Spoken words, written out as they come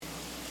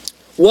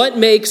What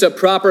makes a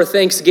proper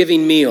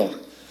Thanksgiving meal?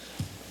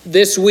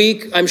 This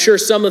week, I'm sure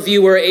some of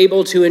you were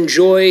able to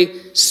enjoy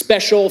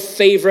special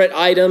favorite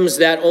items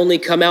that only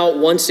come out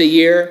once a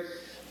year,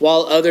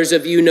 while others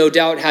of you no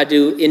doubt had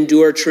to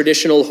endure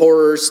traditional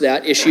horrors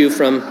that issue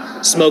from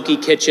smoky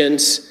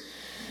kitchens.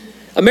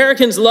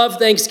 Americans love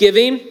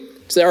Thanksgiving.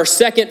 It's our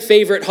second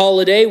favorite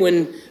holiday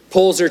when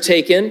polls are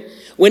taken.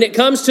 When it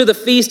comes to the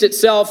feast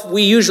itself,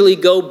 we usually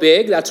go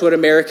big. That's what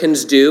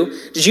Americans do.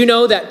 Did you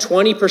know that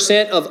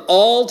 20% of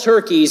all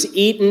turkeys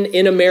eaten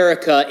in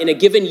America in a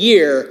given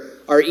year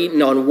are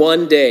eaten on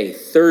one day,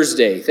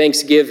 Thursday,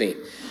 Thanksgiving?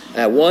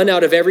 1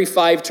 out of every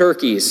 5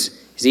 turkeys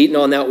is eaten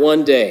on that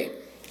one day.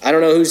 I don't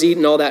know who's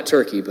eating all that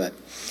turkey, but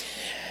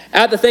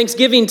at the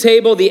Thanksgiving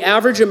table, the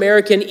average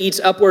American eats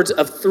upwards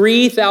of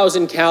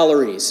 3,000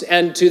 calories.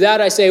 And to that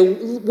I say,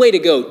 way to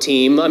go,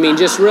 team. I mean,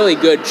 just really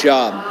good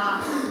job.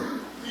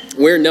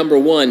 We're number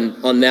one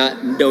on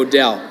that, no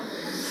doubt.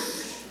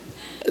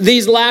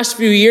 These last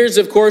few years,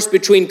 of course,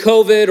 between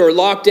COVID or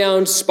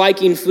lockdowns,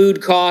 spiking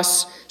food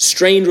costs,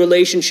 strained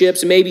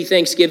relationships, maybe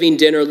Thanksgiving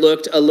dinner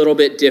looked a little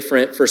bit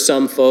different for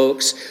some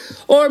folks.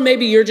 Or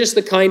maybe you're just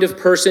the kind of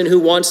person who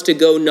wants to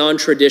go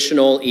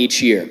non-traditional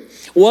each year.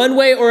 One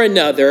way or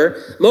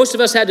another, most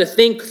of us had to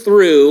think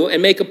through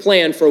and make a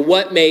plan for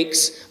what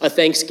makes a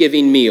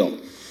Thanksgiving meal.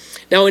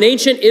 Now, in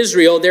ancient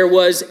Israel, there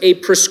was a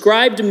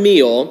prescribed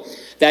meal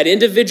that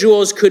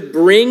individuals could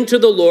bring to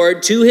the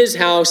Lord, to his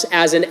house,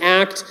 as an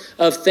act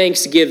of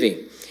thanksgiving.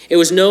 It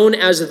was known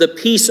as the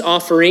peace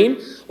offering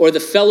or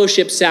the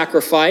fellowship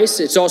sacrifice.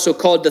 It's also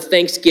called the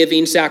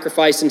Thanksgiving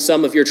sacrifice in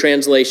some of your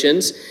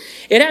translations.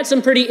 It had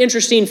some pretty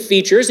interesting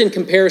features in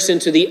comparison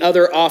to the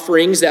other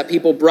offerings that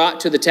people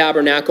brought to the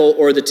tabernacle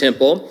or the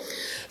temple.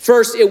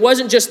 First, it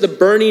wasn't just the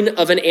burning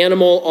of an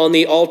animal on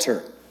the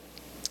altar.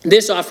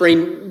 This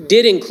offering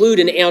did include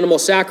an animal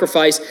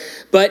sacrifice,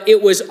 but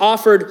it was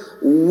offered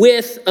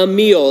with a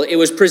meal. It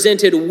was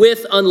presented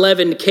with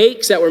unleavened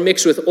cakes that were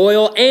mixed with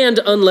oil and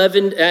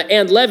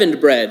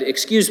leavened bread,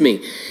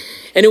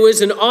 And it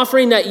was an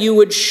offering that you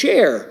would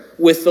share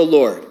with the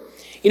Lord.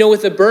 You know,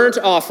 with the burnt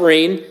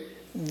offering,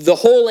 the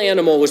whole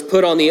animal was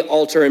put on the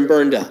altar and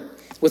burned up.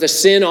 With a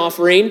sin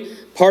offering,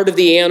 part of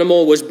the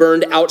animal was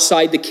burned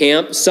outside the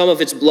camp. Some of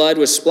its blood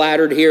was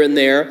splattered here and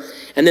there.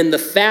 And then the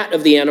fat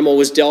of the animal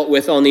was dealt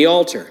with on the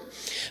altar.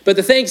 But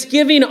the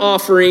Thanksgiving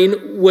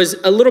offering was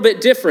a little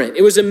bit different.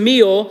 It was a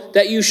meal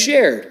that you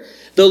shared.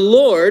 The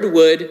Lord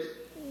would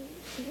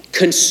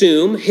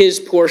consume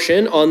his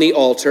portion on the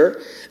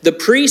altar. The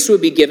priest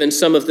would be given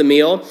some of the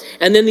meal,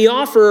 and then the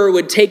offerer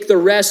would take the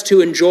rest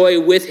to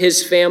enjoy with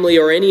his family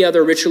or any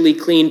other ritually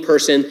clean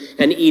person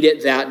and eat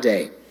it that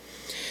day.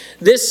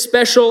 This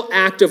special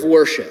act of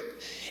worship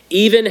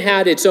even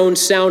had its own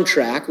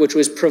soundtrack, which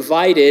was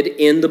provided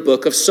in the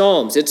book of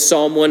Psalms. It's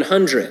Psalm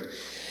 100.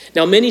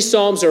 Now, many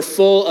Psalms are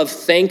full of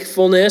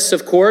thankfulness,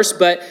 of course,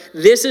 but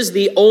this is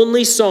the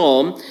only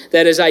Psalm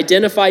that is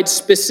identified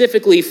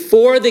specifically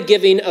for the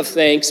giving of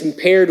thanks and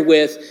paired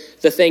with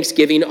the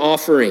Thanksgiving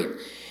offering.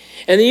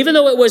 And even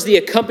though it was the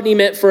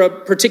accompaniment for a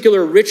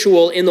particular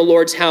ritual in the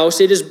Lord's house,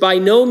 it is by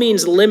no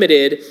means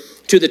limited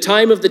to the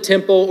time of the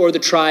temple or the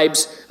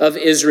tribes of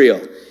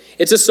Israel.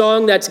 It's a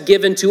song that's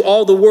given to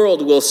all the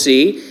world, we'll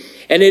see,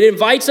 and it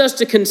invites us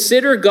to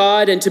consider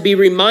God and to be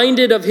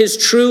reminded of his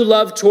true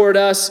love toward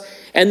us,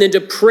 and then to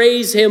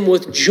praise him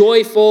with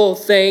joyful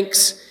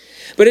thanks.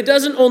 But it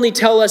doesn't only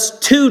tell us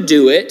to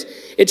do it,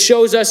 it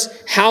shows us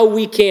how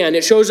we can.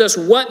 It shows us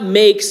what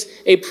makes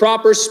a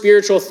proper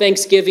spiritual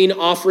thanksgiving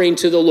offering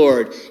to the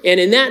Lord. And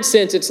in that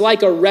sense, it's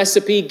like a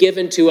recipe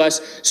given to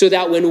us so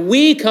that when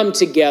we come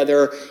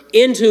together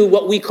into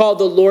what we call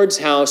the Lord's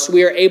house,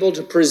 we are able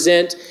to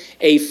present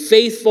a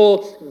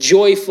faithful,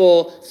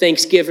 joyful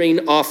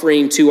thanksgiving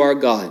offering to our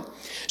God.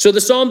 So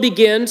the psalm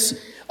begins,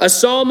 a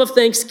psalm of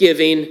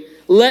thanksgiving.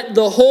 Let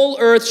the whole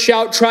earth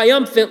shout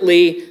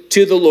triumphantly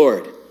to the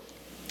Lord.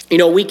 You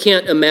know, we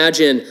can't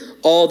imagine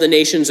all the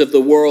nations of the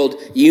world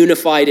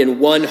unified in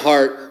one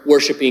heart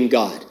worshiping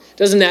God.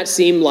 Doesn't that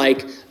seem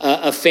like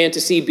a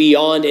fantasy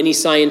beyond any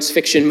science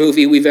fiction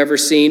movie we've ever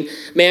seen?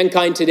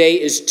 Mankind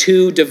today is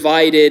too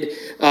divided,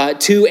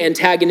 too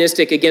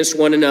antagonistic against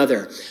one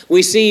another.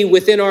 We see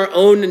within our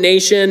own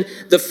nation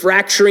the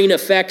fracturing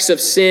effects of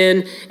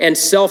sin and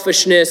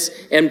selfishness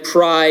and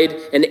pride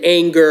and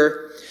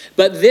anger.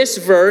 But this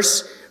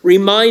verse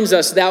reminds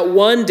us that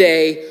one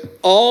day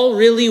all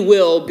really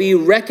will be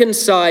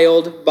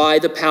reconciled by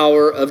the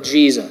power of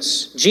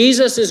Jesus.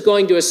 Jesus is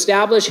going to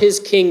establish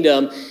his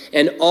kingdom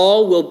and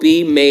all will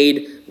be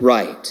made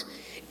right.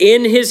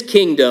 In his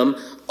kingdom,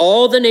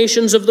 all the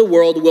nations of the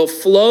world will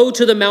flow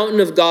to the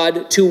mountain of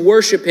God to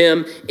worship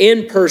him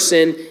in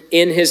person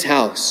in his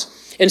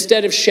house.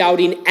 Instead of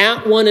shouting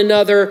at one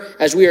another,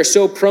 as we are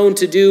so prone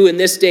to do in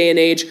this day and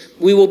age,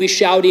 we will be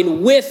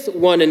shouting with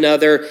one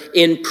another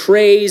in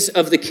praise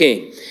of the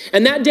King.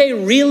 And that day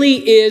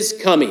really is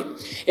coming.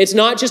 It's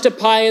not just a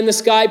pie in the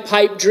sky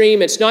pipe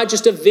dream. It's not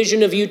just a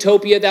vision of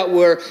utopia that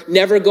we're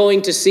never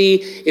going to see.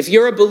 If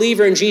you're a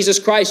believer in Jesus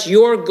Christ,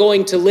 you're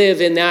going to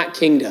live in that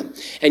kingdom.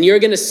 And you're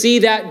going to see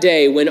that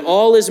day when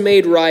all is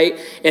made right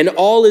and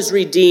all is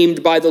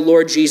redeemed by the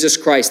Lord Jesus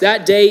Christ.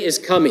 That day is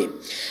coming.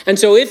 And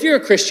so if you're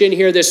a Christian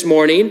here this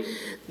morning,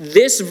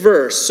 this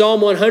verse,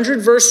 Psalm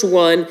 100 verse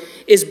 1,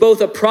 is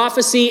both a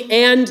prophecy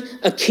and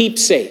a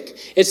keepsake.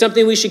 It's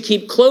something we should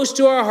keep close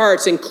to our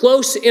hearts and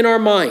close in our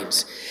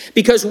minds,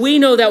 because we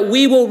know that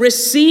we will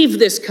receive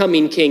this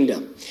coming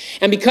kingdom.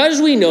 And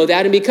because we know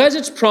that, and because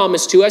it's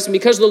promised to us, and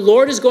because the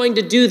Lord is going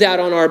to do that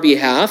on our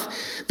behalf,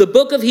 the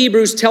book of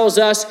Hebrews tells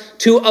us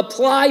to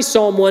apply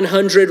Psalm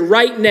 100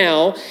 right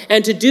now,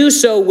 and to do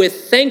so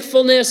with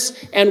thankfulness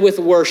and with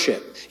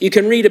worship. You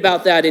can read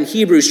about that in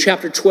Hebrews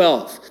chapter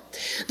 12.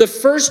 The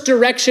first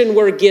direction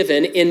we're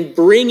given in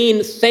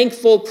bringing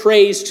thankful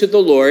praise to the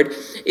Lord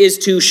is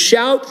to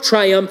shout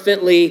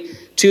triumphantly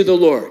to the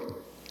Lord.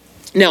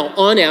 Now,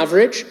 on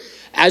average,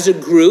 as a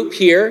group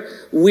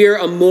here, we're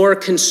a more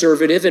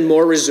conservative and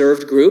more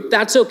reserved group.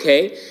 That's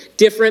okay.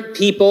 Different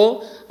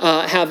people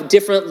have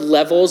different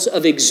levels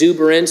of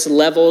exuberance,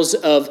 levels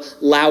of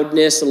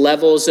loudness,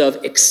 levels of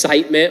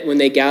excitement when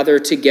they gather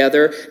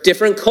together.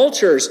 Different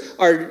cultures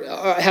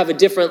have a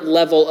different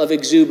level of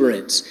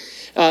exuberance.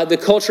 The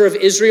culture of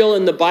Israel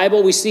in the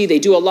Bible, we see they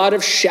do a lot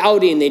of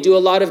shouting, they do a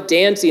lot of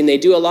dancing, they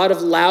do a lot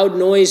of loud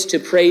noise to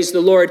praise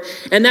the Lord.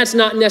 And that's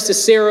not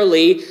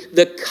necessarily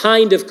the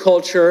kind of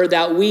culture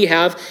that we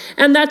have,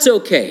 and that's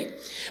okay.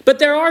 But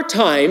there are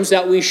times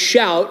that we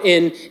shout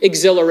in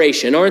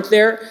exhilaration, aren't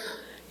there?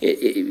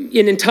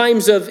 In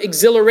times of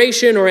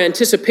exhilaration or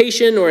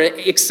anticipation or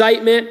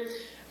excitement.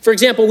 For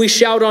example, we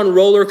shout on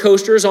roller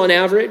coasters on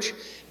average.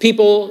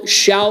 People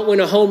shout when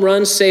a home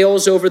run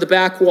sails over the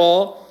back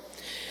wall.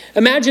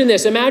 Imagine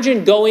this.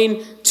 Imagine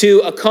going to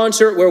a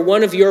concert where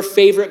one of your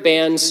favorite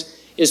bands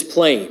is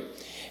playing.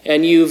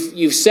 And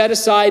you've set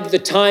aside the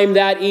time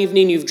that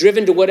evening. You've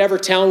driven to whatever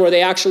town where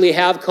they actually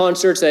have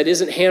concerts that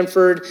isn't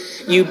Hanford.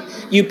 You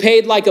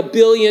paid like $1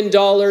 billion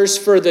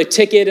for the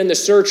ticket and the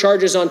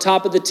surcharges on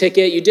top of the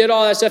ticket. You did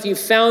all that stuff. You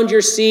found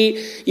your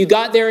seat. You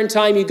got there in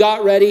time. You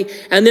got ready.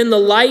 And then the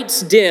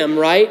lights dim,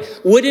 right?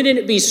 Wouldn't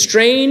it be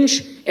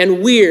strange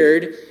and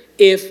weird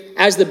if,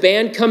 as the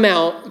band came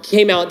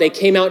out, they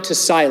came out to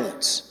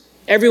silence?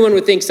 Everyone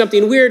would think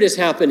something weird is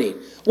happening.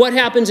 What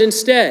happens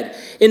instead?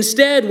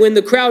 Instead, when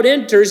the crowd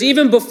enters,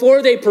 even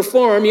before they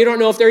perform, you don't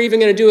know if they're even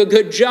going to do a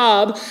good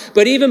job,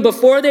 but even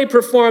before they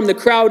perform, the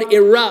crowd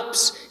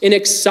erupts in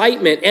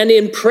excitement and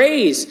in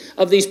praise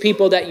of these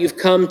people that you've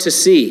come to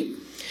see.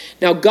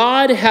 Now,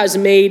 God has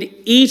made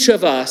each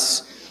of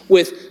us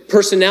with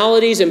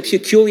personalities and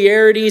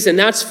peculiarities, and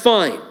that's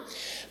fine.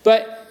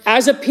 But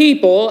as a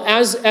people,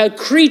 as a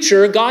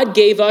creature, God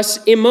gave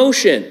us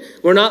emotion.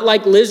 We're not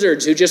like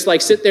lizards who just like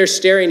sit there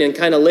staring and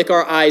kind of lick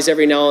our eyes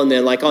every now and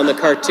then, like on the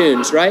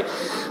cartoons, right?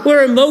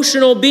 We're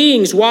emotional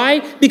beings. Why?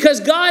 Because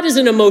God is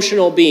an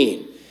emotional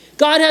being.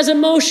 God has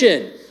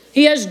emotion.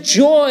 He has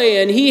joy,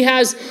 and he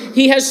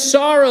has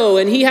sorrow,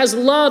 and he has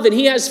love, and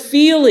he has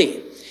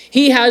feeling.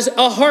 He has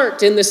a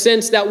heart in the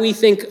sense that we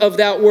think of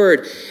that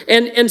word.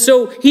 And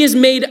so he has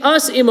made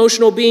us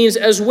emotional beings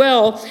as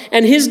well.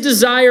 And his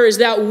desire is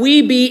that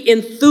we be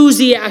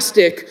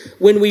enthusiastic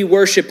when we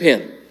worship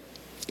him.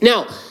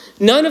 Now,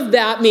 none of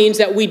that means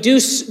that we do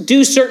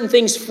certain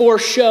things for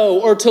show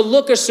or to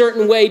look a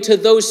certain way to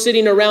those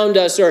sitting around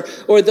us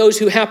or those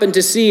who happen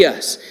to see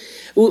us.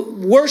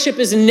 Worship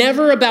is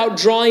never about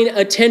drawing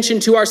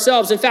attention to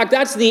ourselves. In fact,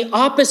 that's the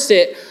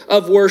opposite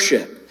of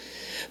worship.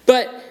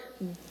 But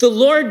the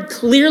Lord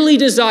clearly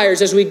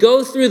desires, as we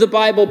go through the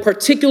Bible,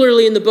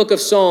 particularly in the book of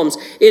Psalms,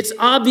 it's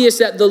obvious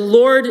that the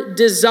Lord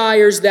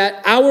desires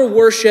that our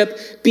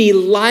worship be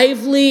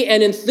lively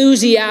and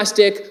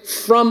enthusiastic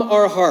from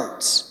our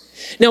hearts.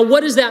 Now,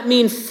 what does that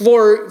mean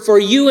for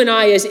you and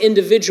I as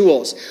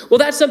individuals? Well,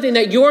 that's something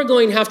that you're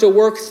going to have to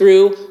work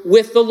through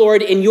with the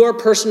Lord in your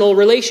personal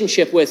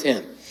relationship with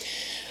him.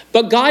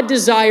 But God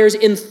desires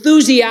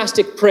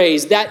enthusiastic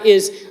praise that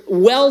is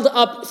welled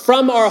up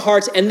from our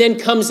hearts and then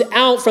comes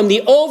out from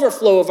the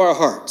overflow of our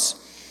hearts.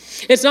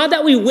 It's not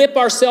that we whip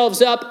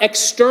ourselves up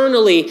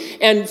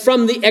externally, and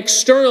from the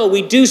external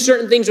we do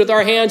certain things with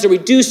our hands, or we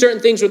do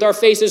certain things with our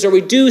faces, or we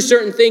do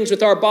certain things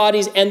with our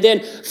bodies, and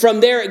then from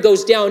there it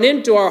goes down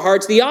into our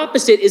hearts. The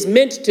opposite is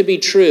meant to be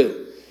true.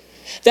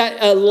 That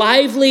a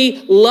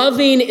lively,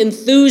 loving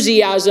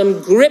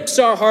enthusiasm grips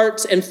our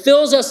hearts and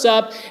fills us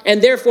up,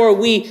 and therefore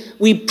we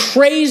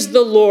praise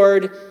the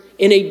Lord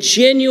in a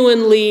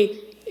genuinely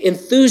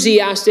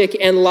enthusiastic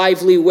and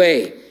lively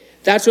way.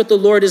 That's what the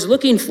Lord is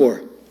looking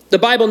for. The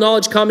Bible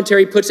Knowledge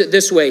Commentary puts it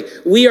this way: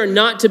 we are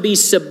not to be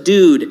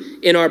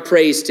subdued in our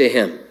praise to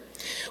him.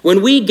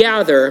 When we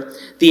gather,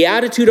 the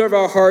attitude of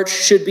our hearts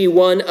should be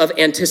one of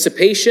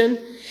anticipation,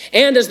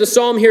 and as the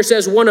psalm here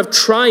says, one of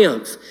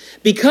triumph,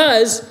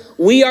 because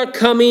we are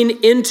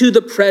coming into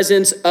the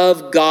presence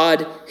of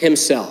God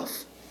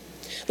himself.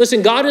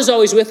 Listen, God is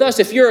always with us.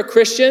 If you're a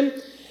Christian,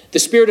 the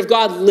Spirit of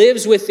God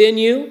lives within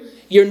you.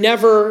 You're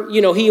never,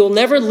 he will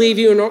never leave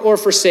you or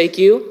forsake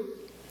you.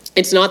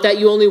 It's not that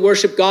you only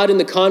worship God in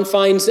the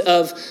confines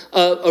of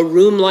a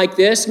room like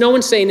this. No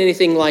one's saying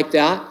anything like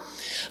that.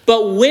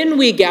 But when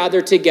we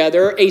gather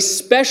together, a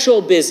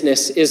special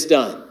business is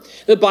done.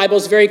 The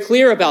Bible's very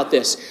clear about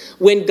this.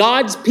 When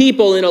God's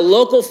people in a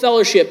local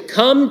fellowship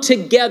come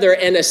together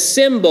and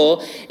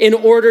assemble in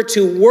order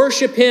to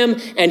worship him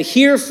and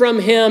hear from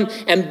him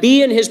and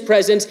be in his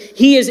presence,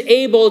 he is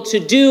able to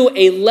do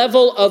a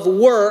level of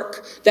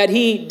work that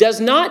he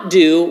does not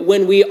do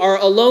when we are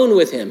alone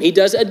with him. He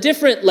does a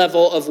different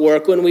level of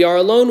work when we are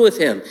alone with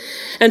him.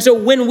 And so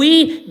when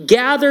we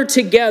gather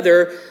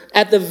together,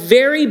 at the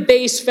very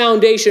base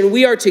foundation,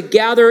 we are to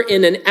gather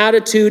in an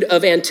attitude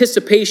of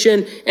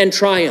anticipation and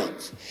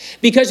triumph.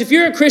 Because if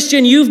you're a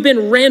Christian, you've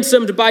been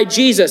ransomed by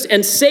Jesus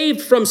and saved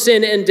from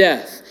sin and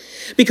death.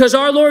 Because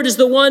our Lord is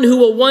the one who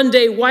will one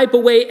day wipe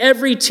away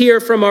every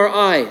tear from our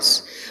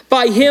eyes.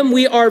 By him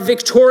we are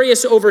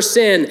victorious over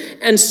sin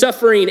and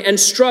suffering and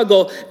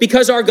struggle,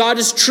 because our God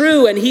is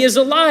true and he is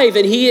alive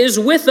and he is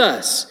with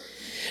us.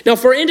 Now,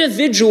 for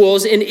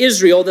individuals in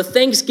Israel, the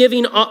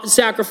Thanksgiving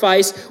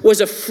sacrifice was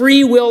a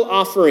free will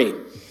offering.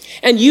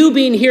 And you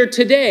being here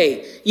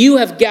today, you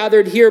have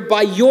gathered here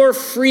by your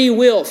free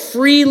will,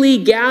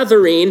 freely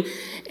gathering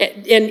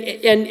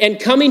and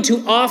coming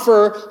to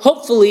offer,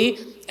 hopefully,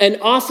 an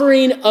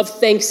offering of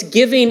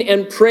thanksgiving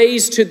and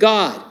praise to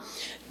God.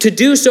 To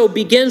do so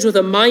begins with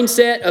a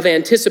mindset of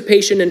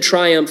anticipation and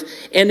triumph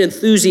and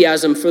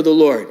enthusiasm for the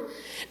Lord.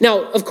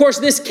 Now, of course,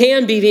 this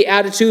can be the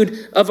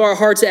attitude of our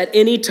hearts at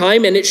any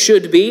time, and it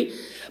should be.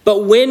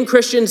 But when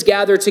Christians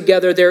gather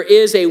together, there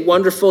is a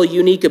wonderful,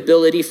 unique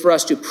ability for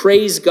us to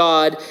praise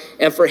God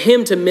and for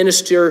him to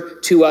minister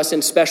to us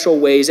in special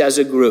ways as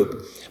a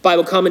group.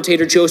 Bible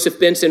commentator Joseph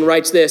Benson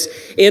writes this: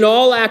 "In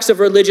all acts of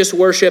religious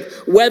worship,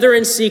 whether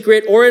in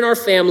secret or in our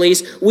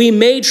families, we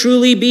may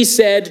truly be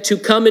said to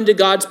come into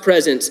God's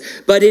presence.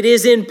 But it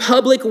is in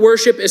public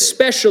worship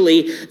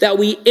especially that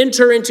we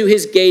enter into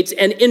his gates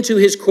and into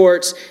his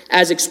courts,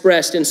 as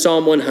expressed in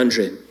Psalm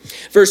 100.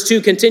 Verse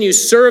 2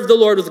 continues, "Serve the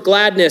Lord with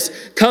gladness.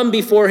 Come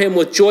before him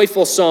with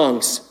joyful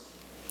songs."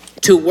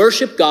 To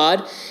worship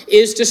God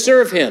is to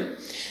serve him.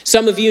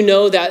 Some of you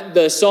know that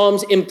the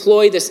Psalms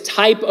employ this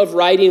type of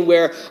writing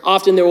where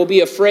often there will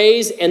be a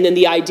phrase and then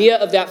the idea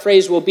of that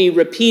phrase will be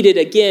repeated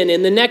again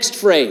in the next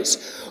phrase.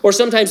 Or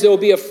sometimes there will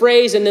be a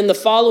phrase and then the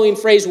following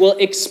phrase will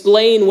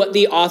explain what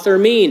the author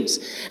means.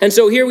 And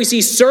so here we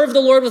see, serve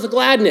the Lord with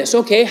gladness.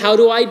 Okay, how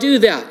do I do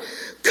that?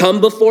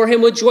 Come before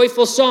him with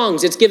joyful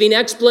songs. It's giving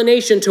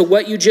explanation to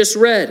what you just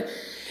read.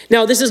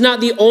 Now, this is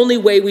not the only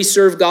way we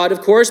serve God, of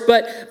course,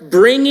 but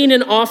bringing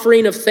an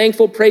offering of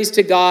thankful praise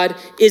to God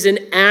is an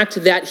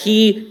act that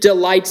he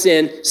delights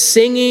in.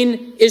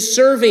 Singing is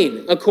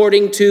serving,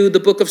 according to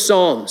the book of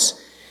Psalms.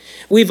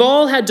 We've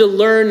all had to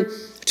learn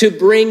to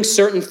bring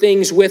certain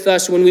things with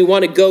us when we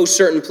want to go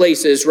certain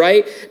places,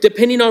 right?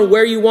 Depending on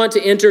where you want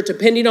to enter,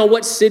 depending on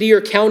what city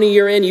or county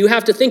you're in, you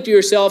have to think to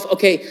yourself,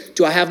 okay,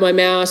 do I have my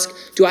mask?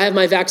 Do I have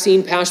my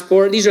vaccine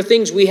passport? These are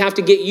things we have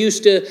to get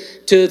used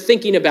to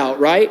thinking about,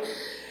 right?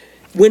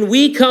 When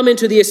we come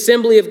into the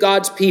assembly of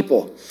God's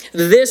people,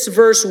 this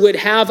verse would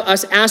have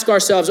us ask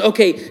ourselves,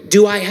 okay,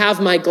 do I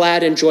have my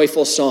glad and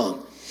joyful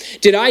song?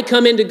 Did I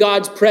come into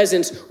God's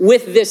presence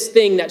with this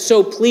thing that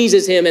so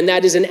pleases him and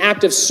that is an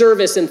act of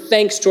service and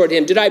thanks toward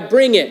him? Did I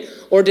bring it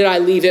or did I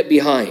leave it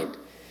behind?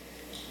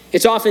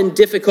 It's often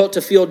difficult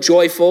to feel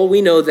joyful.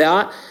 We know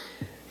that.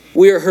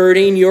 We're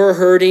hurting, you're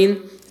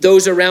hurting.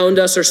 Those around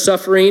us are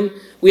suffering.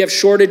 We have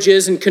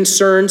shortages and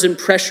concerns and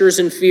pressures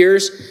and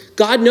fears.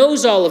 God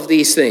knows all of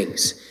these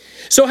things.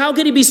 So how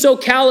could he be so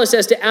callous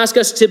as to ask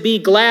us to be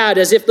glad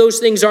as if those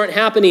things aren't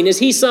happening? Is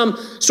he some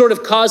sort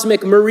of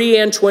cosmic Marie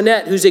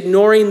Antoinette who's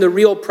ignoring the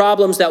real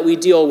problems that we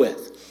deal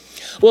with?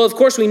 Well, of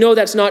course, we know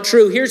that's not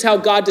true. Here's how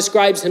God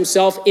describes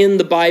himself in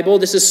the Bible.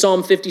 This is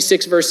Psalm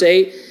 56, verse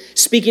 8.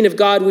 Speaking of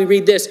God, we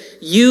read this: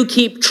 "You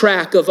keep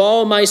track of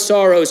all my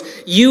sorrows.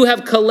 You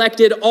have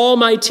collected all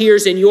my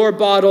tears in your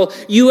bottle.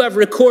 You have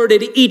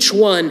recorded each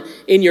one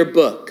in your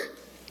book."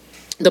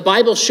 The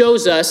Bible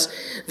shows us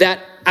that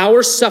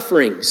our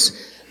sufferings,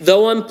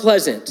 though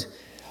unpleasant,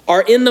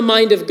 are in the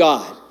mind of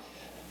God.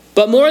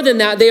 But more than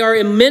that, they are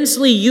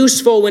immensely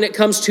useful when it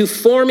comes to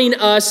forming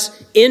us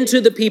into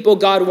the people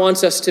God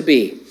wants us to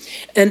be.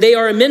 And they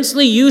are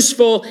immensely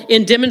useful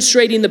in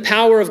demonstrating the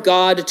power of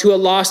God to a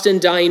lost and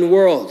dying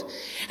world.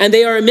 And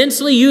they are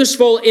immensely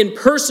useful in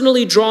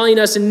personally drawing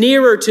us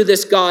nearer to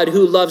this God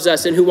who loves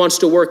us and who wants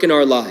to work in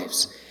our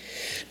lives.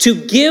 To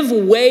give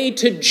way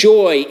to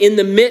joy in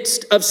the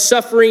midst of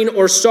suffering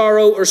or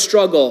sorrow or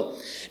struggle,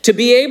 to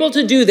be able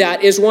to do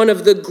that is one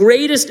of the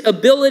greatest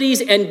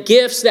abilities and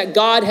gifts that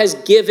God has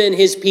given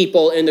his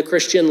people in the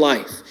Christian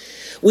life.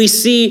 We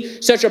see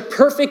such a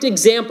perfect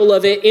example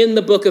of it in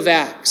the book of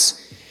Acts.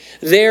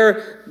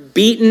 There,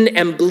 beaten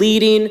and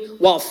bleeding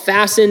while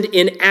fastened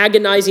in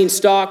agonizing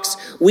stocks,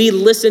 we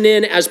listen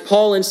in as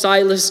Paul and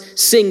Silas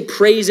sing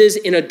praises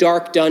in a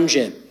dark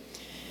dungeon.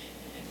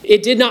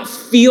 It did not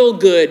feel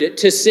good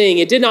to sing.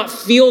 It did not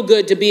feel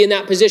good to be in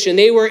that position.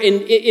 They were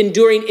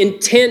enduring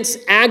intense,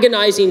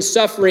 agonizing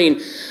suffering.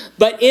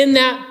 But in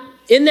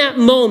that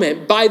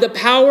moment, by the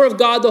power of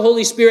God, the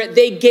Holy Spirit,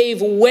 they gave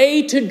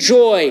way to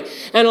joy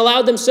and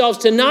allowed themselves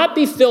to not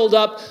be filled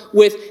up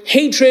with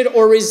hatred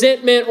or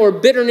resentment or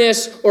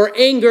bitterness or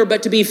anger,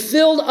 but to be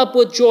filled up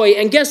with joy.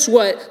 And guess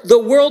what? The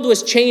world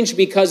was changed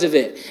because of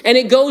it. And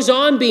it goes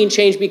on being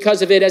changed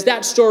because of it, as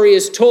that story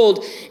is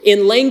told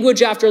in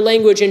language after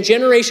language and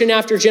generation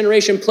after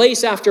generation,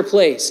 place after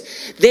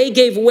place. They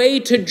gave way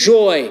to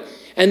joy.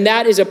 And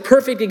that is a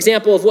perfect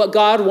example of what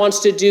God wants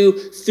to do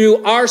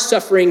through our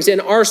sufferings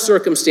and our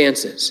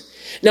circumstances.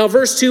 Now,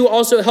 verse 2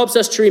 also helps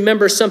us to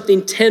remember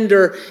something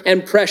tender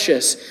and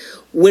precious.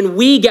 When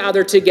we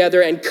gather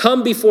together and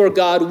come before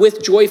God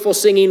with joyful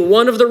singing,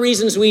 one of the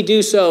reasons we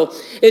do so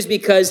is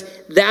because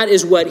that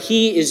is what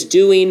he is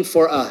doing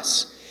for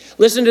us.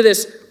 Listen to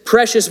this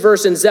precious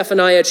verse in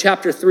Zephaniah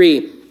chapter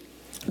 3.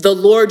 The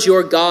Lord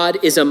your God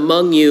is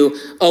among you,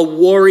 a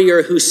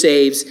warrior who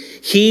saves.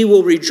 He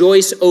will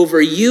rejoice over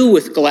you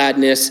with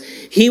gladness.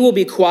 He will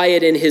be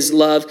quiet in his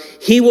love.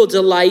 He will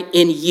delight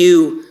in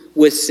you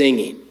with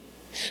singing.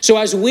 So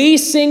as we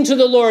sing to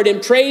the Lord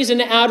in praise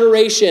and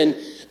adoration,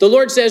 the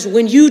Lord says,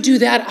 when you do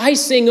that, I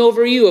sing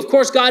over you. Of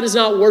course, God is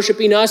not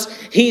worshiping us.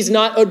 He's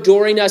not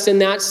adoring us in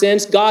that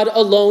sense. God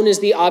alone is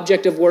the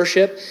object of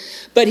worship.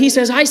 But he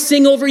says, I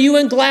sing over you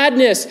in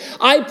gladness.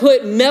 I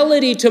put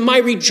melody to my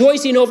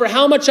rejoicing over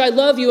how much I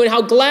love you and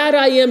how glad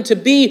I am to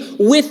be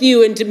with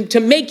you and to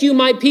make you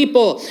my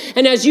people.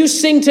 And as you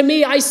sing to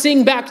me, I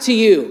sing back to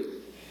you.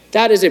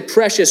 That is a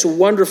precious,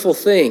 wonderful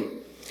thing.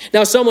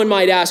 Now, someone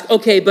might ask,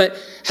 okay, but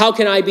how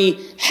can I be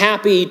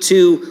happy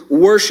to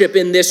worship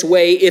in this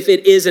way if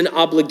it is an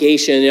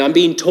obligation? And I'm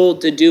being told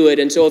to do it.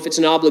 And so if it's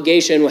an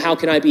obligation, well, how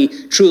can I be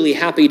truly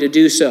happy to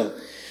do so?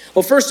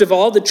 Well, first of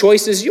all, the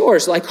choice is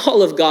yours, like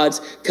all of God's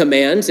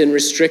commands and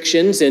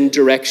restrictions and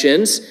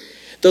directions.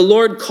 The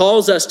Lord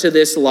calls us to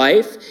this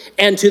life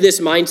and to this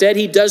mindset.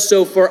 He does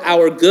so for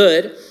our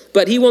good,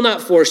 but he will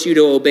not force you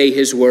to obey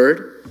his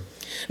word.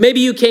 Maybe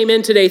you came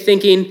in today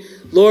thinking,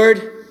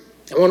 Lord,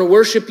 I want to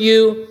worship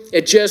you.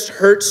 It just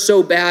hurts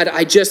so bad.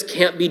 I just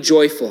can't be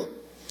joyful.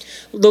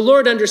 The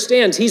Lord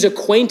understands. He's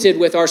acquainted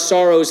with our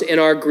sorrows and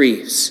our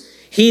griefs.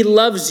 He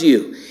loves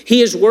you.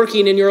 He is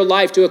working in your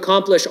life to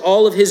accomplish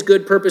all of his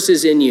good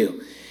purposes in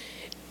you.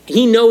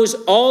 He knows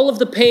all of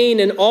the pain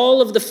and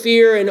all of the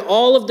fear and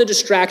all of the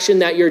distraction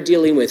that you're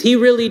dealing with. He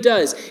really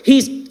does.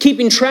 He's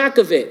keeping track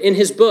of it in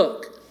his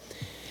book.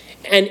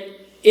 And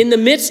in the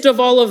midst of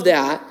all of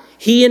that,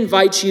 he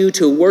invites you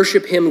to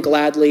worship him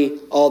gladly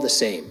all the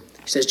same.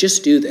 He says,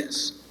 just do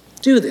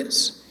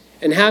this,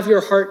 and have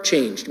your heart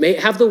changed.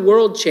 Have the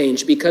world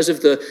changed because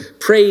of the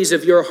praise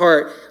of your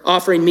heart,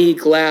 offering me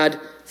glad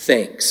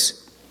thanks.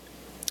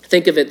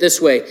 Think of it this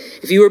way.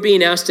 If you were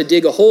being asked to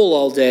dig a hole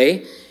all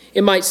day,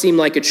 it might seem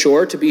like a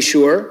chore, to be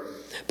sure.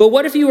 But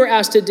what if you were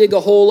asked to dig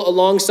a hole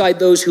alongside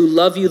those who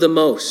love you the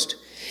most?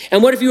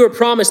 And what if you were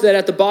promised that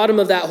at the bottom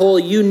of that hole,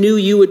 you knew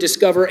you would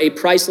discover a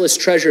priceless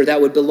treasure that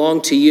would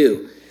belong to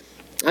you?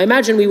 I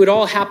imagine we would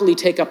all happily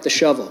take up the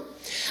shovel.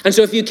 And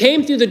so if you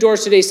came through the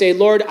doors today, say,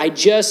 Lord, I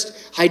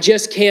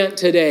just can't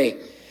today.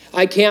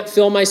 I can't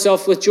fill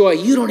myself with joy.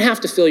 You don't have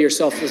to fill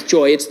yourself with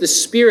joy. It's the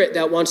Spirit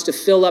that wants to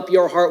fill up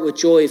your heart with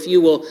joy if you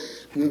will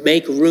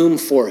make room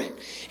for it.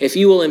 If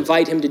you will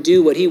invite him to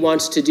do what he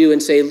wants to do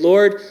and say,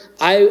 Lord,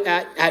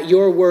 at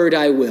your word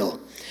I will.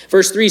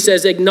 Verse 3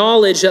 says,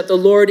 acknowledge that the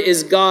Lord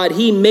is God.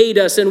 He made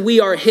us and we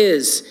are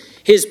his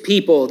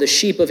people, the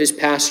sheep of his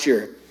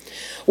pasture.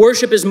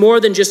 Worship is more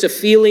than just a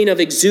feeling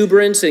of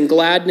exuberance and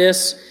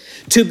gladness.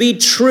 To be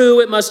true,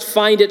 it must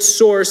find its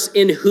source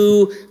in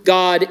who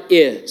God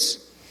is.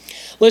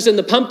 Listen,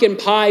 the pumpkin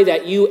pie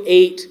that you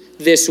ate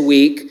this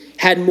week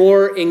had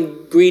more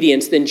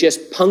ingredients than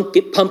just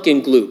pumpkin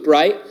gloop,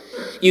 right?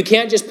 You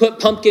can't just put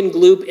pumpkin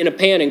gloop in a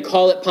pan and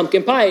call it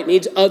pumpkin pie. It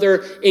needs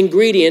other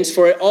ingredients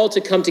for it all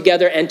to come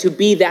together and to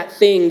be that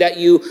thing that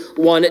you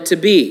want it to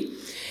be.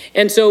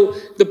 And so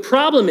the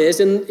problem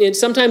is, and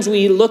sometimes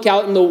we look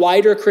out in the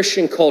wider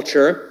Christian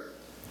culture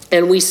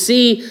and we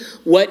see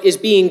what is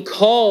being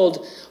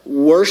called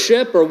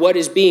worship or what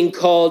is being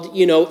called,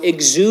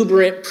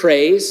 exuberant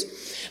praise.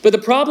 But the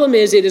problem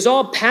is it is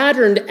all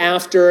patterned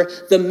after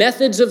the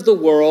methods of the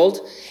world,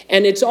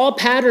 and it's all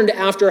patterned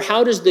after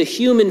how does the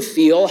human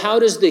feel, how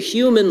does the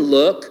human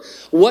look,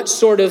 what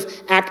sort of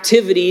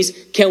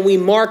activities can we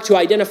mark to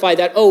identify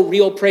that,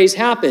 real praise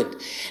happened.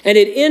 And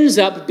it ends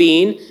up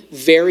being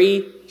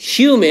very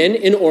human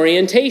in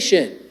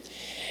orientation.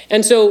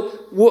 And so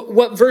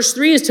what verse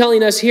 3 is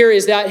telling us here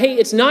is that, hey,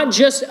 it's not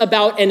just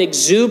about an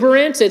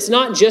exuberance, it's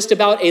not just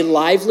about a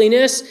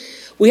liveliness.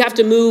 We have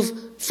to move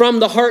from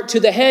the heart to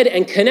the head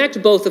and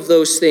connect both of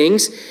those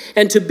things.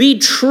 And to be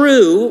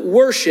true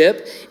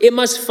worship, it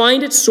must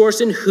find its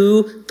source in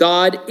who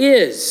God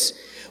is.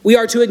 We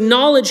are to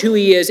acknowledge who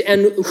he is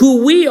and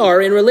who we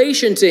are in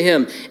relation to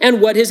him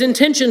and what his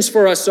intentions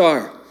for us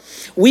are.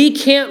 We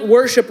can't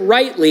worship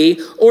rightly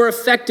or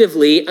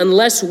effectively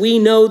unless we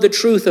know the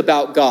truth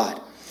about God.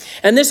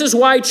 And this is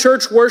why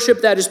church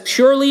worship that is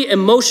purely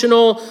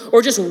emotional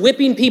or just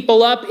whipping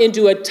people up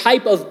into a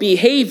type of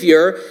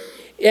behavior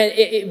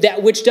that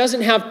which doesn't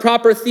have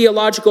proper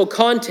theological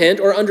content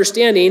or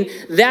understanding,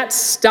 that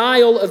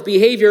style of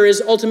behavior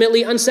is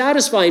ultimately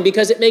unsatisfying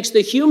because it makes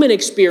the human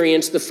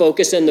experience the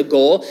focus and the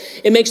goal.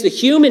 It makes the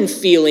human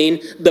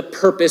feeling the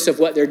purpose of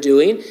what they're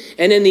doing.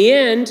 And in the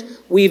end,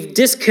 we've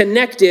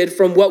disconnected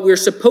from what we're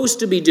supposed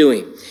to be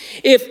doing.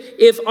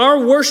 If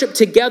our worship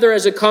together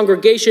as a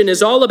congregation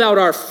is all about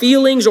our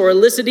feelings or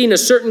eliciting a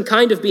certain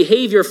kind of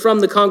behavior from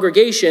the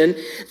congregation,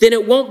 then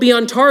it won't be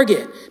on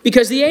target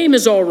because the aim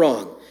is all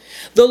wrong.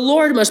 The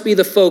Lord must be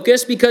the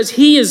focus because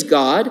he is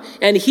God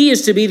and he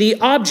is to be the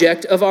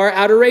object of our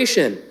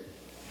adoration.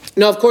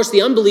 Now, of course,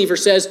 the unbeliever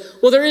says,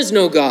 well, there is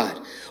no God,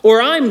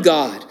 or I'm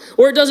God,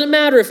 or it doesn't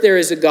matter if there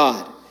is a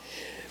God.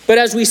 But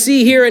as we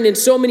see here and in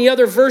so many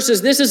other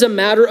verses, this is a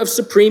matter of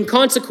supreme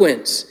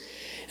consequence.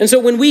 And so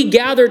when we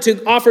gather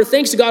to offer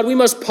thanks to God, we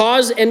must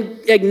pause and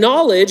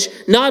acknowledge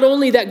not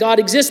only that God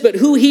exists, but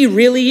who he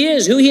really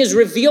is, who he has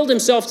revealed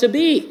himself to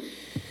be.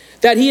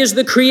 That he is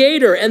the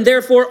creator and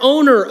therefore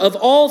owner of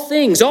all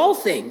things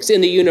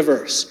in the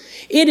universe.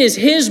 It is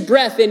his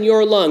breath in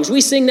your lungs.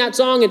 We sing that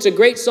song. It's a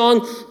great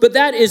song, but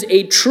that is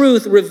a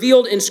truth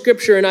revealed in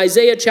Scripture in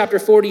Isaiah chapter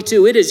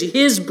 42. It is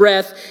his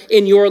breath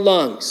in your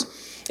lungs.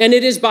 And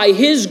it is by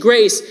his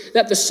grace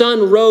that the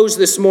sun rose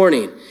this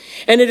morning.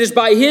 And it is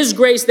by his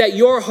grace that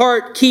your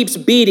heart keeps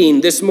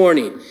beating this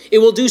morning. It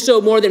will do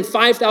so more than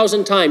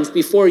 5,000 times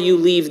before you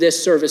leave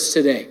this service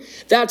today.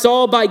 That's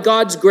all by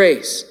God's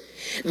grace.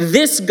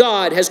 This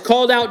God has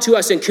called out to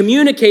us and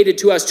communicated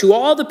to us, to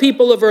all the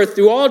people of earth,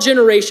 through all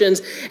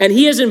generations, and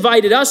he has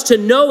invited us to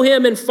know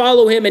him and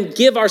follow him and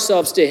give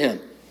ourselves to him.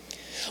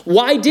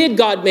 Why did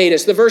God make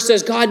us? The verse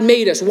says God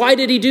made us. Why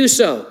did he do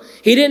so?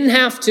 He didn't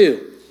have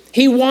to.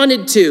 He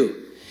wanted to.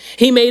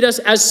 He made us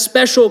as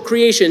special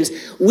creations.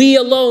 We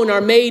alone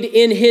are made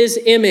in his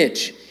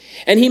image.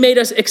 And he made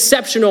us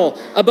exceptional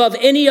above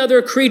any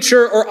other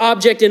creature or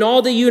object in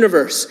all the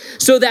universe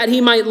so that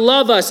he might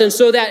love us and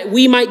so that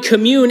we might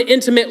commune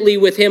intimately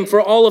with him for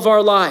all of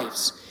our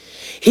lives.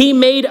 He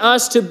made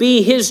us to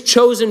be his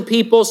chosen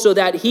people so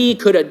that he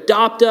could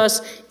adopt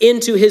us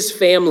into his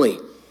family.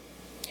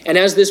 And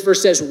as this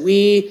verse says,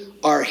 we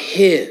are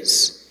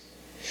his.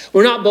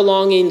 We're not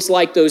belongings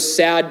like those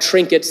sad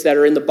trinkets that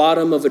are in the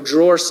bottom of a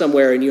drawer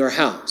somewhere in your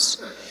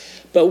house.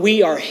 But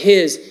we are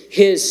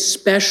his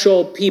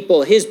special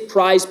people, his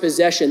prized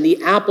possession,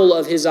 the apple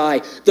of his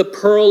eye, the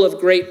pearl of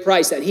great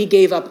price that he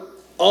gave up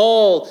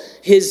all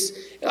his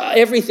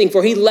everything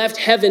for. He left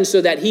heaven so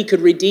that he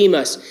could redeem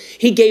us.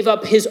 He gave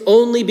up his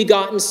only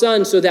begotten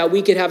son so that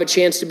we could have a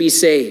chance to be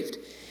saved.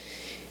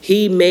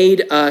 He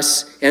made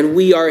us and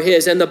we are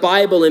his. And the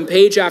Bible in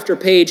page after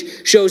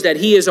page shows that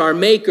he is our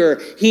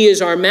maker. He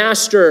is our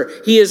master.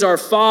 He is our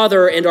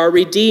father and our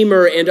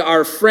redeemer and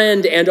our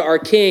friend and our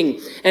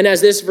king. And as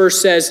this verse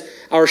says,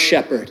 our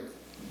shepherd.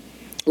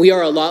 We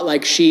are a lot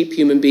like sheep,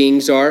 human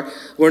beings are.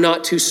 We're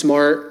not too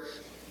smart.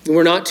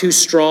 We're not too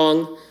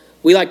strong.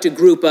 We like to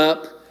group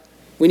up.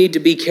 We need to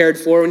be cared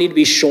for. We need to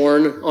be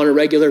shorn on a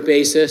regular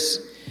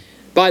basis.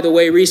 By the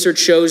way, research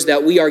shows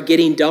that we are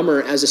getting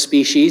dumber as a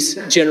species,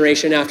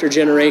 generation after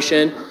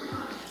generation.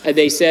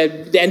 They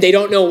said, and they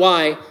don't know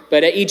why,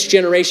 but at each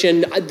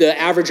generation, the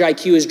average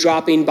IQ is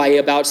dropping by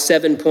about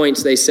 7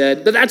 points, they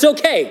said. But that's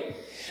okay,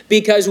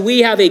 because we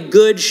have a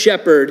good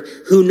shepherd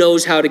who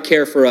knows how to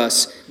care for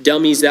us,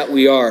 dummies that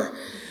we are.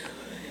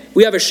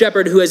 We have a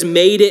shepherd who has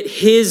made it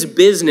his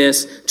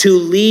business to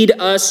lead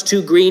us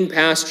to green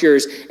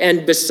pastures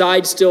and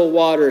beside still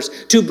waters,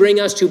 to bring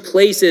us to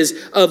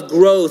places of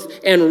growth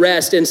and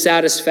rest and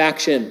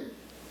satisfaction.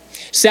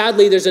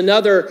 Sadly, there's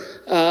another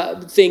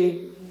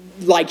thing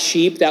like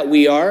sheep that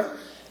we are.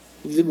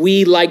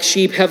 We, like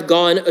sheep, have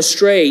gone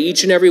astray,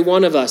 each and every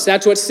one of us.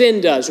 That's what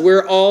sin does.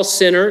 We're all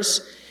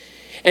sinners.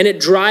 And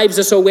it drives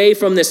us away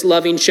from this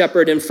loving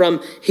shepherd and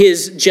from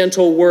his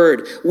gentle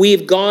word.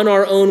 We've gone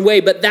our own way,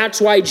 but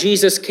that's why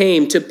Jesus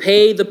came, to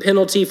pay the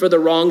penalty for the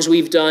wrongs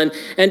we've done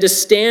and to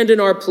stand in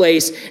our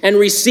place and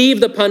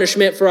receive the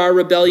punishment for our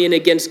rebellion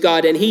against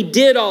God. And he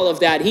did all of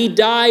that. He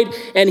died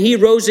and he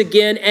rose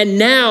again. And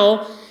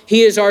now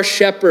he is our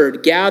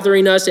shepherd,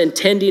 gathering us and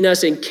tending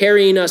us and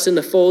carrying us in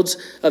the folds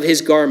of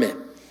his garment.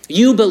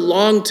 You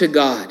belong to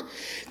God.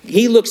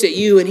 He looks at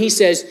you and he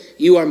says,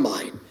 you are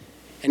mine.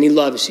 And he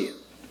loves you.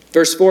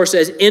 Verse 4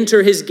 says,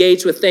 enter his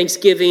gates with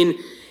thanksgiving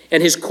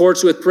and his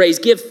courts with praise.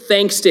 Give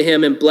thanks to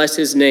him and bless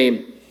his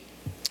name.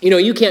 You know,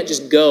 you can't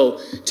just go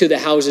to the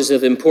houses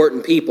of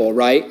important people,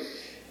 right?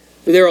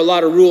 There are a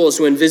lot of rules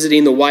when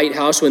visiting the White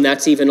House, when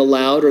that's even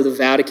allowed, or the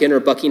Vatican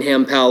or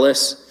Buckingham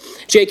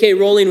Palace. J.K.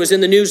 Rowling was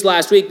in the news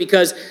last week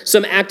because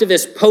some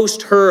activists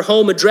post her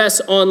home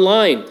address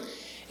online.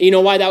 You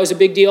know why that was a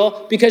big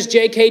deal? Because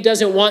J.K.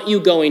 doesn't want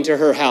you going to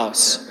her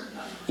house.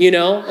 You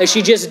know,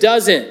 she just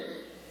doesn't.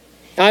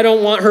 I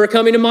don't want her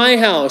coming to my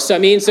house. So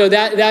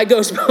that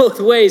goes both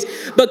ways.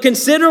 But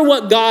consider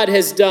what God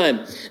has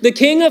done. The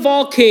King of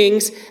all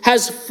kings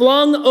has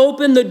flung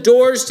open the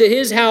doors to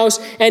his house,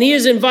 and he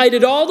has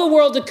invited all the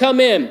world to come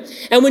in.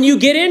 And when you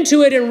get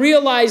into it and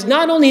realize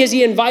not only has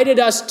he invited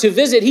us to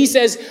visit, he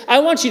says, I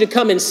want you to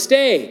come and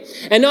stay.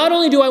 And not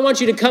only do I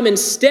want you to come and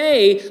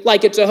stay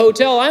like it's a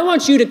hotel, I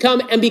want you to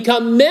come and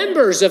become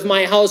members of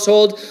my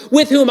household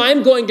with whom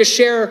I'm going to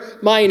share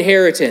my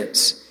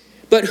inheritance.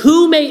 But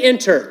who may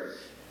enter?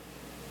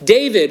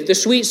 David, the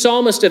sweet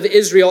psalmist of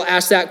Israel,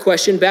 asked that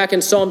question back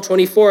in Psalm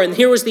 24, and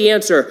here was the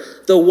answer: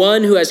 the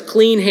one who has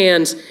clean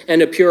hands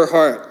and a pure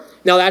heart.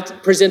 Now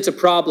that presents a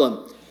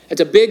problem. It's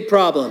a big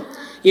problem.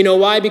 You know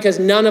why? Because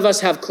none of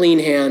us have clean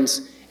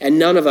hands and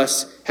none of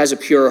us has a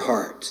pure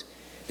heart.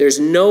 There's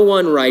no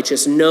one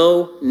righteous,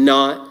 no,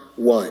 not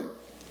one.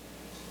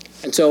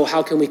 And so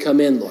how can we come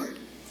in, Lord?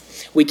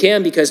 We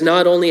can because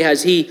not only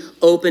has he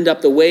opened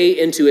up the way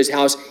into his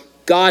house,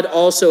 God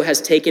also has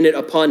taken it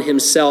upon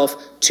himself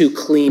to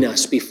clean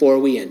us before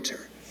we enter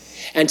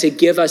and to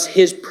give us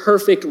his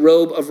perfect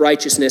robe of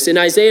righteousness. In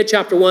Isaiah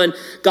chapter 1,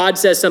 God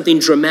says something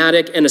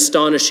dramatic and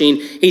astonishing.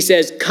 He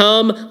says,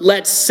 come,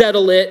 let's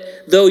settle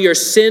it. Though your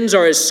sins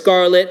are as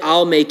scarlet,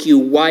 I'll make you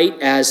white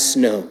as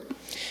snow.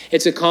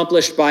 It's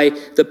accomplished by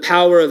the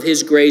power of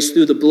his grace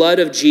through the blood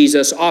of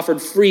Jesus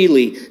offered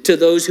freely to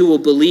those who will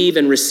believe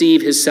and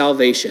receive his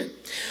salvation.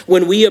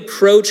 When we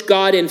approach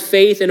God in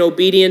faith and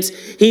obedience,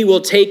 he will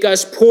take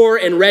us poor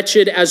and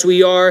wretched as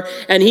we are,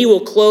 and he will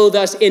clothe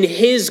us in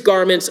his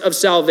garments of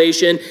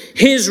salvation,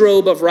 his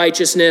robe of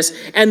righteousness,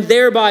 and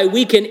thereby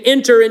we can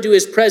enter into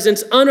his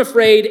presence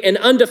unafraid and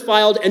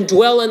undefiled and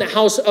dwell in the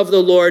house of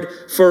the Lord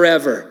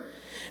forever.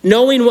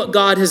 Knowing what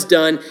God has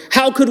done,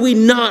 how could we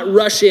not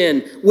rush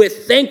in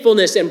with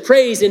thankfulness and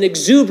praise and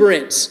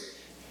exuberance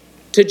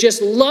to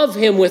just love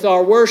him with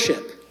our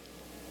worship?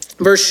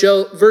 Verse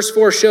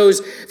 4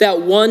 shows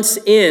that once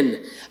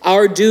in,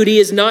 our duty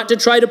is not to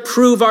try to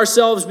prove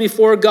ourselves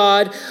before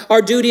God.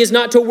 Our duty is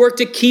not to work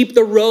to keep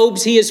the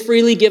robes he has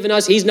freely given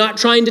us. He's not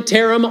trying to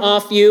tear them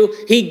off you.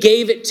 He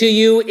gave it to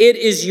you. It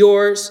is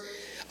yours.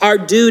 Our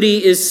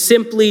duty is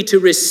simply to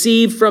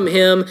receive from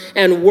him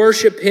and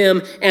worship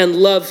him and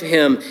love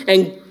him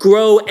and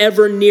grow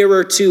ever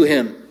nearer to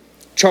him.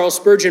 Charles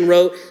Spurgeon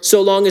wrote,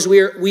 so long as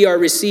we are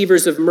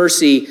receivers of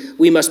mercy,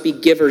 we must be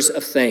givers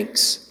of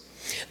thanks.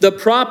 The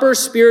proper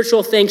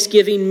spiritual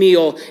Thanksgiving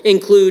meal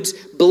includes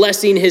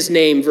blessing his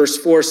name, verse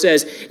 4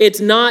 says. It's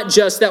not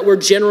just that we're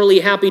generally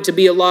happy to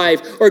be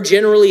alive or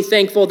generally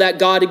thankful that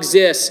God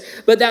exists,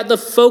 but that the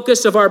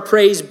focus of our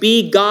praise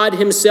be God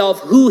himself,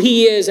 who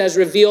he is as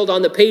revealed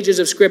on the pages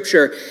of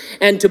Scripture,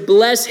 and to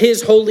bless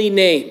his holy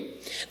name.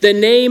 The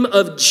name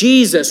of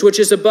Jesus, which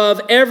is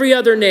above every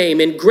other name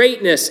in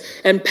greatness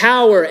and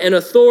power and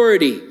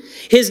authority.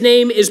 His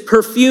name is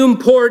perfume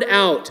poured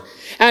out.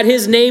 At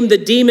his name, the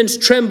demons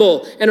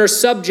tremble and are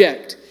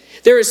subject.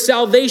 There is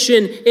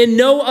salvation in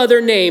no other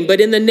name but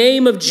in the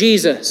name of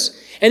Jesus.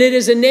 And it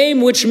is a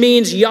name which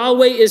means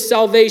Yahweh is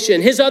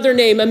salvation. His other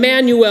name,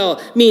 Emmanuel,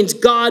 means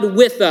God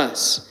with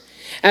us.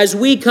 As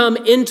we come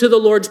into the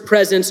Lord's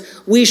presence,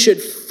 we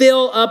should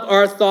fill up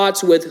our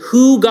thoughts with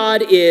who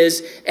God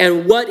is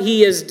and what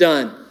he has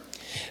done.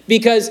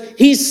 Because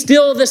he's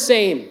still the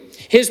same.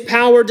 His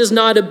power does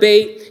not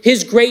abate.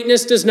 His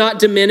greatness does not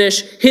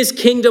diminish. His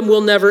kingdom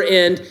will never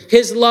end.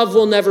 His love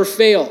will never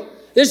fail.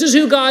 This is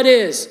who God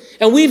is.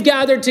 And we've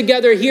gathered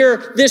together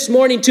here this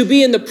morning to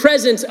be in the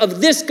presence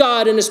of this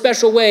God in a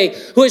special way,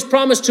 who has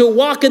promised to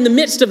walk in the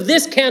midst of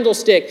this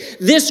candlestick,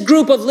 this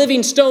group of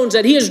living stones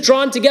that he has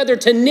drawn together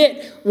to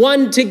knit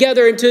one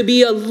together and to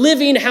be a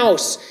living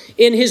house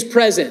in his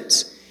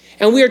presence.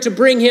 And we are to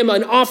bring him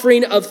an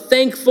offering of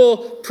thankful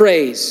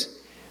praise.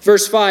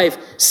 Verse 5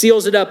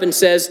 seals it up and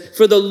says,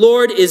 for the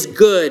Lord is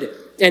good,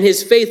 and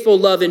his faithful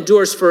love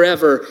endures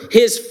forever,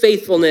 his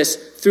faithfulness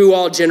through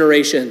all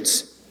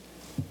generations.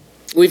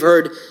 We've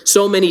heard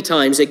so many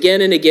times, again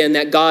and again,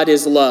 that God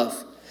is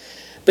love.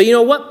 But you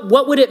know,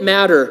 what would it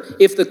matter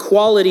if the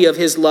quality of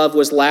his love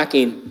was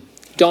lacking?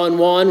 Don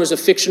Juan was a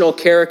fictional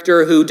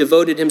character who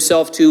devoted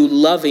himself to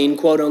loving,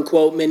 quote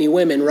unquote, many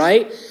women,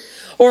 right?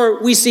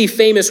 Or we see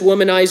famous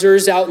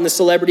womanizers out in the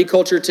celebrity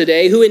culture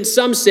today who in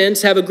some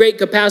sense have a great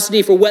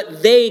capacity for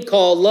what they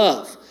call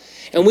love.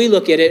 And we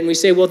look at it and we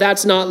say, well,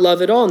 that's not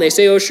love at all. And they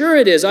say, oh, sure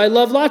it is. I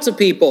love lots of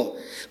people.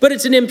 But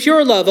it's an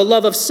impure love, a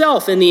love of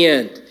self in the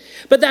end.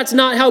 But that's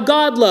not how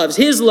God loves.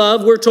 His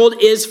love, we're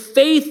told, is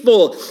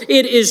faithful.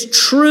 It is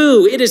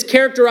true. It is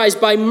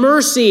characterized by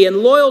mercy and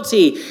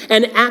loyalty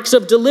and acts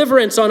of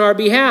deliverance on our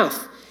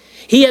behalf.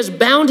 He has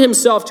bound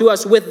himself to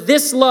us with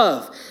this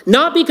love,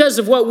 not because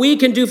of what we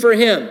can do for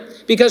him,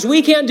 because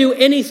we can't do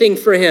anything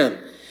for him,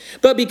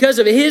 but because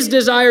of his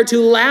desire to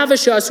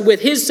lavish us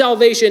with his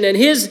salvation and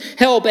his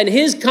help and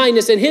his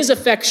kindness and his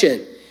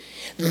affection.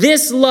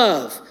 This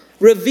love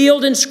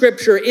revealed in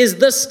Scripture is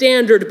the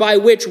standard by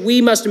which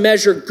we must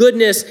measure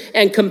goodness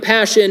and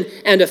compassion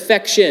and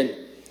affection.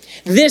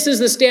 This is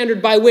the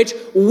standard by which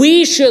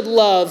we should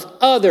love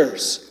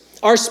others.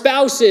 our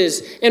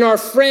spouses and our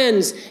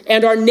friends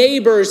and our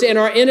neighbors and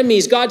our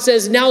enemies. God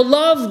says, now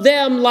love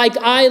them like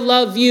I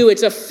love you.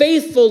 It's a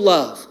faithful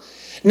love,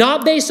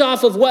 not based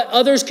off of what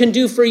others can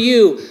do for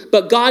you,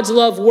 but God's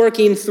love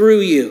working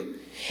through you.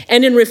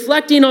 And in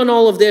reflecting on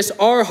all of this,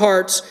 our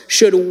hearts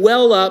should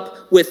well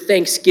up with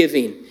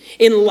thanksgiving,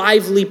 in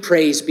lively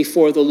praise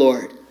before the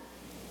Lord.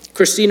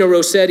 Christina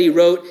Rossetti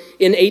wrote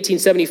in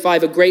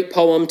 1875 a great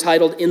poem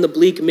titled In the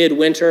Bleak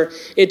Midwinter.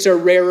 It's a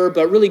rarer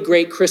but really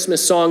great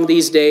Christmas song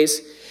these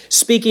days.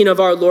 Speaking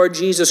of our Lord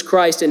Jesus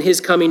Christ and his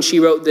coming, she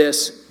wrote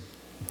this: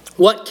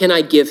 "What can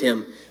I give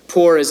him,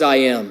 poor as I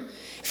am?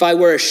 If I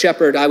were a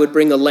shepherd, I would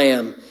bring a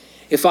lamb.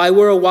 If I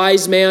were a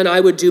wise man,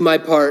 I would do my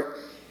part.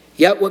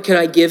 Yet what can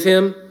I give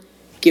him?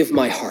 Give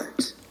my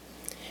heart."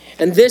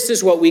 And this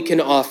is what we can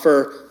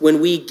offer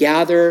when we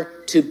gather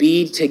to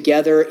be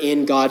together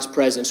in God's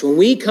presence. When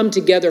we come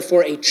together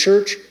for a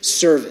church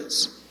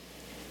service,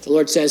 the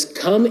Lord says,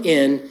 come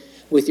in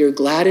with your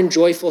glad and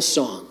joyful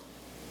song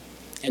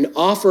and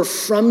offer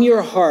from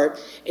your heart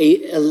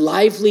a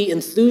lively,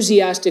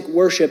 enthusiastic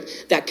worship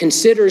that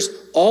considers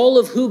all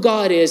of who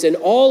God is and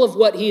all of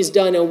what he's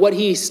done and what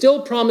he still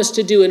promised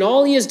to do and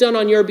all he has done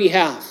on your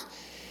behalf.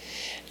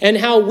 And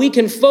how we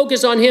can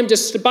focus on him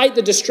despite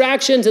the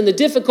distractions and the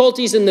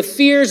difficulties and the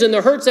fears and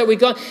the hurts that we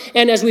got.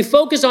 And as we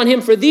focus on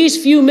him for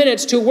these few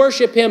minutes to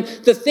worship him,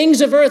 the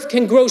things of earth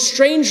can grow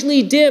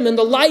strangely dim in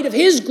the light of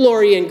his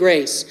glory and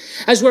grace.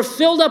 As we're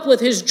filled up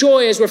with his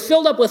joy, as we're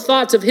filled up with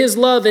thoughts of his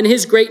love and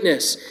his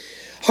greatness.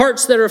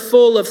 Hearts that are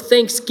full of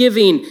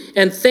thanksgiving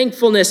and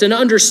thankfulness and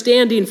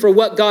understanding for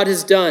what God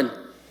has done.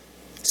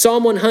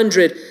 Psalm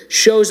 100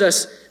 shows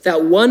us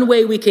that one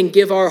way we can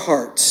give our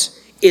hearts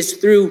is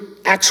through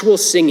actual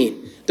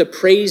singing, the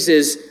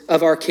praises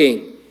of our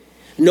King.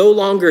 No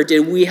longer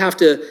did we have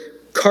to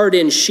cart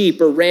in sheep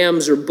or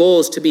rams or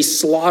bulls to be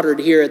slaughtered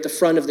here at the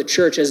front of the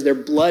church as their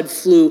blood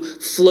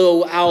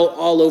flow out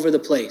all over the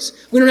place.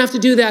 We don't have to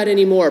do that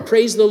anymore.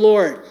 Praise the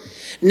Lord.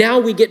 Now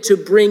we get to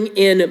bring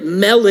in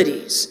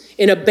melodies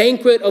in a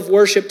banquet of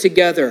worship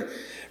together,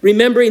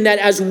 remembering that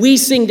as we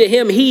sing to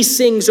him, he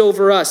sings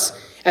over us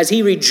as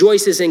he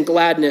rejoices in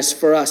gladness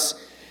for us.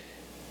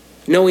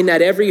 Knowing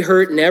that every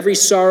hurt and every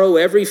sorrow,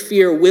 every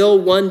fear will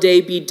one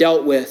day be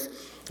dealt with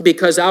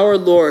because our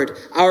Lord,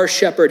 our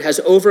shepherd, has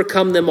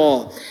overcome them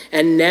all.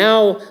 And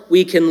now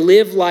we can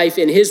live life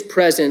in his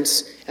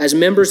presence as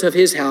members of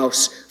his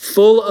house,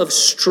 full of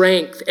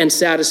strength and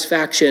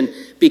satisfaction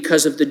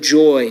because of the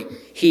joy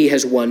he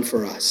has won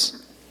for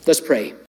us. Let's pray.